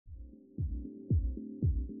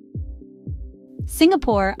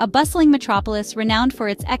Singapore, a bustling metropolis renowned for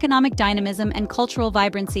its economic dynamism and cultural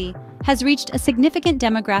vibrancy, has reached a significant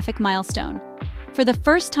demographic milestone. For the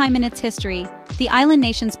first time in its history, the island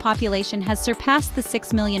nation's population has surpassed the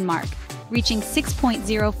 6 million mark, reaching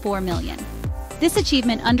 6.04 million. This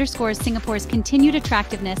achievement underscores Singapore's continued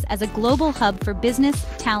attractiveness as a global hub for business,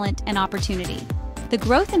 talent, and opportunity. The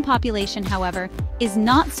growth in population, however, is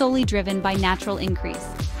not solely driven by natural increase.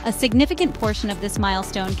 A significant portion of this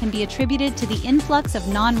milestone can be attributed to the influx of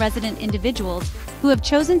non-resident individuals who have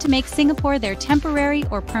chosen to make Singapore their temporary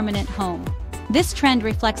or permanent home. This trend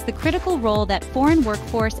reflects the critical role that foreign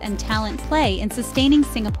workforce and talent play in sustaining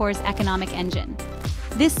Singapore's economic engine.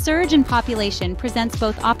 This surge in population presents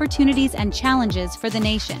both opportunities and challenges for the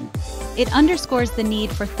nation. It underscores the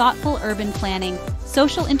need for thoughtful urban planning,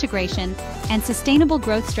 social integration, and sustainable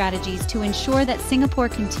growth strategies to ensure that Singapore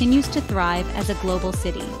continues to thrive as a global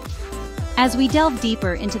city. As we delve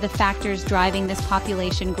deeper into the factors driving this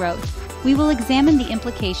population growth, we will examine the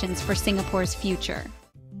implications for Singapore's future.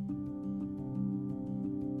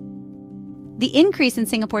 The increase in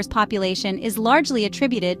Singapore's population is largely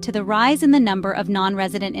attributed to the rise in the number of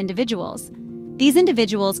non-resident individuals. These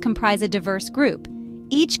individuals comprise a diverse group,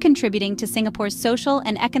 each contributing to Singapore's social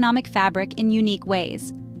and economic fabric in unique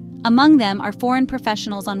ways. Among them are foreign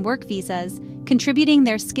professionals on work visas, contributing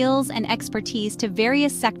their skills and expertise to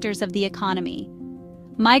various sectors of the economy.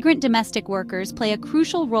 Migrant domestic workers play a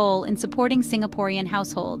crucial role in supporting Singaporean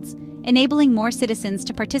households, enabling more citizens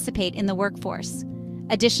to participate in the workforce.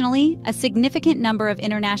 Additionally, a significant number of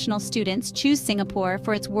international students choose Singapore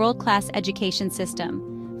for its world-class education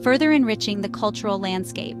system, further enriching the cultural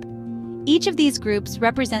landscape. Each of these groups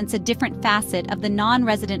represents a different facet of the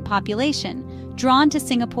non-resident population, drawn to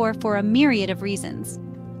Singapore for a myriad of reasons.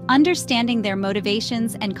 Understanding their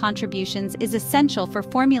motivations and contributions is essential for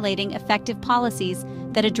formulating effective policies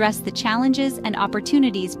that address the challenges and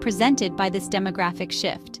opportunities presented by this demographic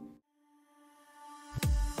shift.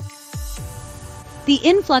 The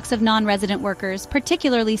influx of non-resident workers,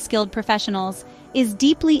 particularly skilled professionals, is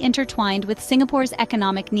deeply intertwined with Singapore's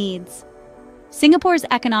economic needs. Singapore's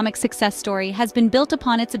economic success story has been built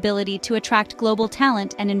upon its ability to attract global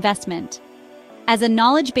talent and investment. As a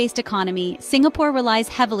knowledge-based economy, Singapore relies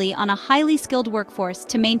heavily on a highly skilled workforce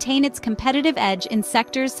to maintain its competitive edge in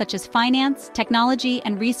sectors such as finance, technology,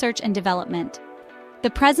 and research and development. The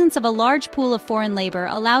presence of a large pool of foreign labor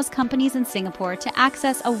allows companies in Singapore to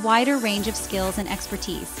access a wider range of skills and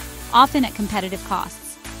expertise, often at competitive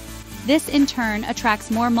costs. This, in turn, attracts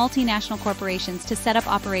more multinational corporations to set up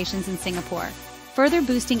operations in Singapore, further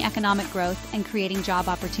boosting economic growth and creating job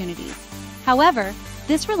opportunities. However,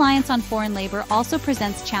 this reliance on foreign labor also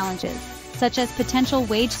presents challenges, such as potential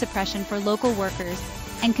wage suppression for local workers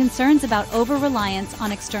and concerns about over-reliance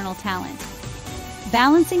on external talent.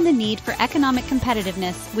 Balancing the need for economic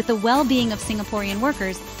competitiveness with the well-being of Singaporean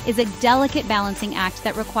workers is a delicate balancing act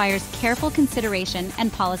that requires careful consideration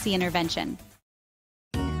and policy intervention.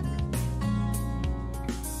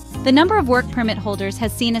 The number of work permit holders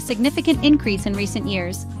has seen a significant increase in recent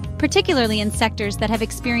years, particularly in sectors that have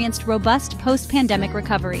experienced robust post-pandemic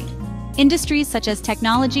recovery. Industries such as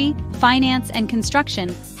technology, finance, and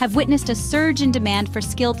construction have witnessed a surge in demand for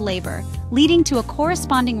skilled labor, leading to a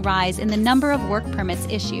corresponding rise in the number of work permits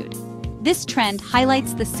issued. This trend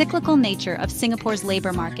highlights the cyclical nature of Singapore's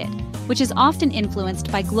labor market, which is often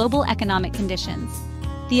influenced by global economic conditions.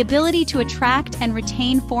 The ability to attract and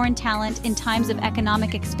retain foreign talent in times of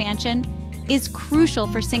economic expansion is crucial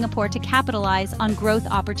for Singapore to capitalize on growth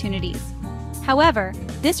opportunities. However,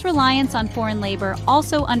 this reliance on foreign labor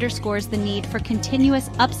also underscores the need for continuous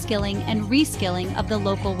upskilling and reskilling of the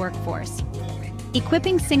local workforce.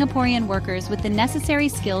 Equipping Singaporean workers with the necessary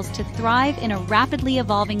skills to thrive in a rapidly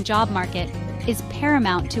evolving job market is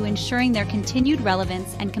paramount to ensuring their continued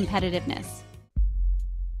relevance and competitiveness.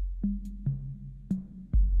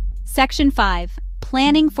 Section 5.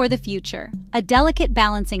 Planning for the Future, a delicate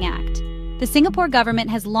balancing act. The Singapore government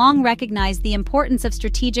has long recognized the importance of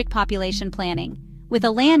strategic population planning. With a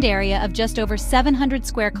land area of just over 700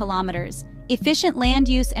 square kilometers, efficient land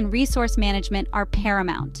use and resource management are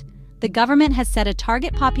paramount. The government has set a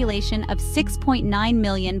target population of 6.9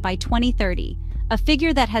 million by 2030, a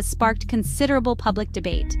figure that has sparked considerable public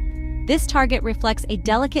debate. This target reflects a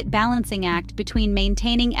delicate balancing act between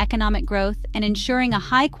maintaining economic growth and ensuring a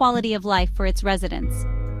high quality of life for its residents.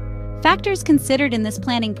 Factors considered in this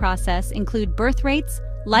planning process include birth rates,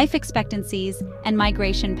 life expectancies, and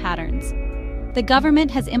migration patterns. The government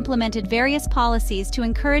has implemented various policies to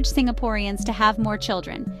encourage Singaporeans to have more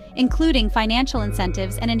children, including financial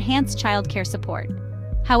incentives and enhanced childcare support.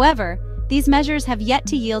 However, these measures have yet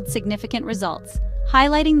to yield significant results,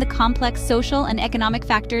 highlighting the complex social and economic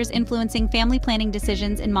factors influencing family planning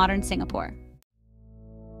decisions in modern Singapore.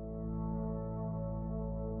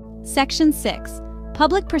 Section 6.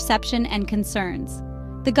 Public perception and concerns.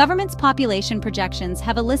 The government's population projections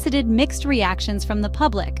have elicited mixed reactions from the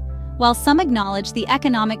public. While some acknowledge the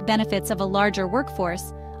economic benefits of a larger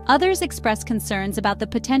workforce, others express concerns about the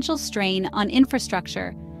potential strain on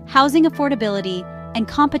infrastructure, housing affordability, and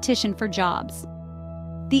competition for jobs.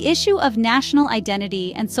 The issue of national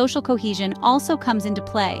identity and social cohesion also comes into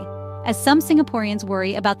play, as some Singaporeans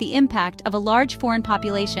worry about the impact of a large foreign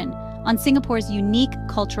population on Singapore's unique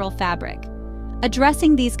cultural fabric.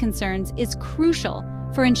 Addressing these concerns is crucial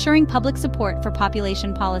for ensuring public support for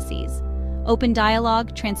population policies. Open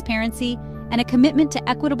dialogue, transparency, and a commitment to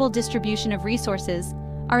equitable distribution of resources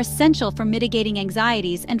are essential for mitigating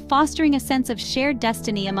anxieties and fostering a sense of shared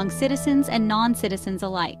destiny among citizens and non-citizens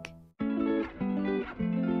alike.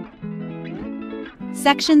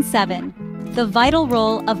 Section 7. The vital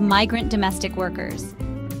role of migrant domestic workers.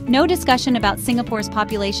 No discussion about Singapore's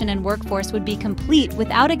population and workforce would be complete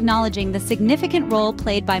without acknowledging the significant role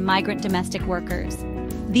played by migrant domestic workers.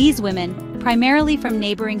 These women, primarily from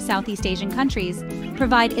neighboring Southeast Asian countries,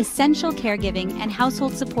 provide essential caregiving and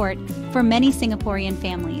household support for many Singaporean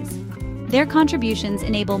families. Their contributions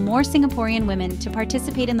enable more Singaporean women to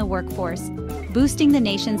participate in the workforce, boosting the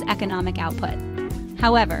nation's economic output.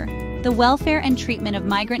 However, the welfare and treatment of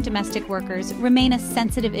migrant domestic workers remain a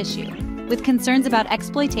sensitive issue, with concerns about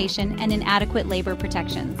exploitation and inadequate labor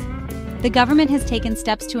protections. The government has taken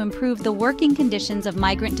steps to improve the working conditions of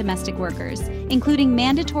migrant domestic workers, including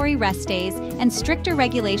mandatory rest days and stricter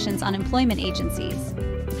regulations on employment agencies.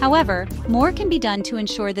 However, more can be done to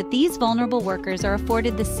ensure that these vulnerable workers are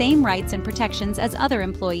afforded the same rights and protections as other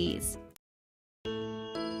employees.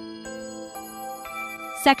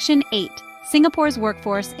 Section 8. Singapore's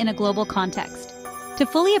workforce in a global context. To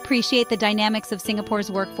fully appreciate the dynamics of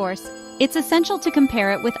Singapore's workforce, it's essential to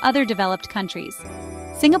compare it with other developed countries.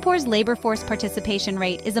 Singapore's labor force participation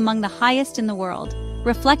rate is among the highest in the world,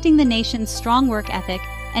 reflecting the nation's strong work ethic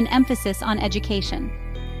and emphasis on education.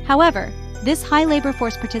 However, this high labor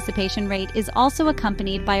force participation rate is also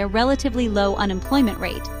accompanied by a relatively low unemployment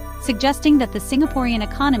rate, suggesting that the Singaporean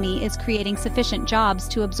economy is creating sufficient jobs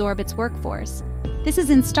to absorb its workforce. This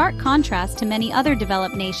is in stark contrast to many other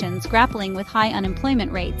developed nations grappling with high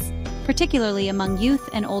unemployment rates, particularly among youth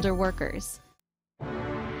and older workers.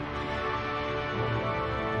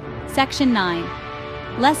 Section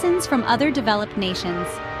 9. Lessons from other developed nations.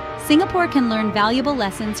 Singapore can learn valuable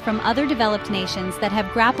lessons from other developed nations that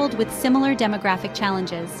have grappled with similar demographic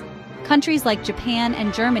challenges. Countries like Japan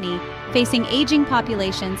and Germany, facing aging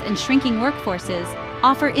populations and shrinking workforces,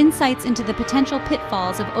 offer insights into the potential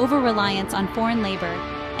pitfalls of over-reliance on foreign labor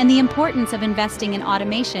and the importance of investing in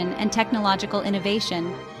automation and technological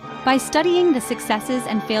innovation. By studying the successes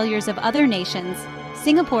and failures of other nations,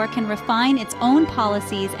 Singapore can refine its own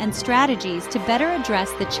policies and strategies to better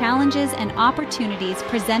address the challenges and opportunities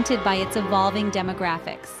presented by its evolving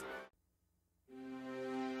demographics.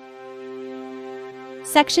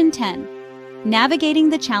 Section 10. Navigating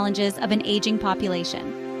the challenges of an aging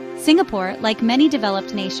population. Singapore, like many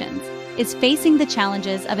developed nations, is facing the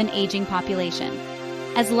challenges of an aging population.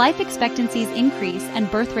 As life expectancies increase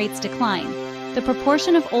and birth rates decline, the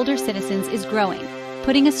proportion of older citizens is growing,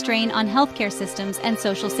 putting a strain on healthcare systems and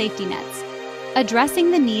social safety nets.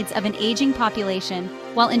 Addressing the needs of an aging population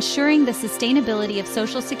while ensuring the sustainability of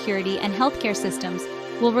social security and healthcare systems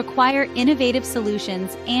will require innovative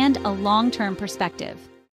solutions and a long-term perspective.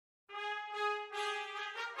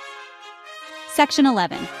 Section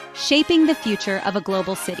 11. Shaping the future of a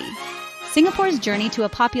global city. Singapore's journey to a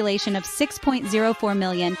population of 6.04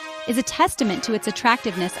 million is a testament to its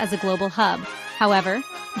attractiveness as a global hub. However,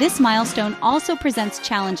 this milestone also presents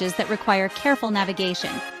challenges that require careful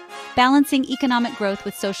navigation. Balancing economic growth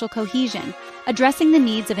with social cohesion, addressing the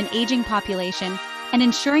needs of an aging population, and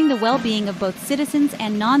ensuring the well-being of both citizens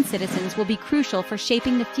and non-citizens will be crucial for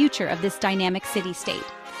shaping the future of this dynamic city-state.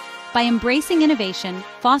 By embracing innovation,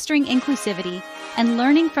 fostering inclusivity, and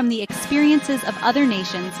learning from the experiences of other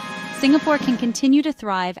nations, Singapore can continue to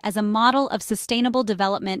thrive as a model of sustainable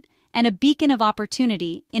development and a beacon of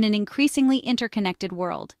opportunity in an increasingly interconnected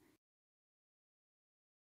world.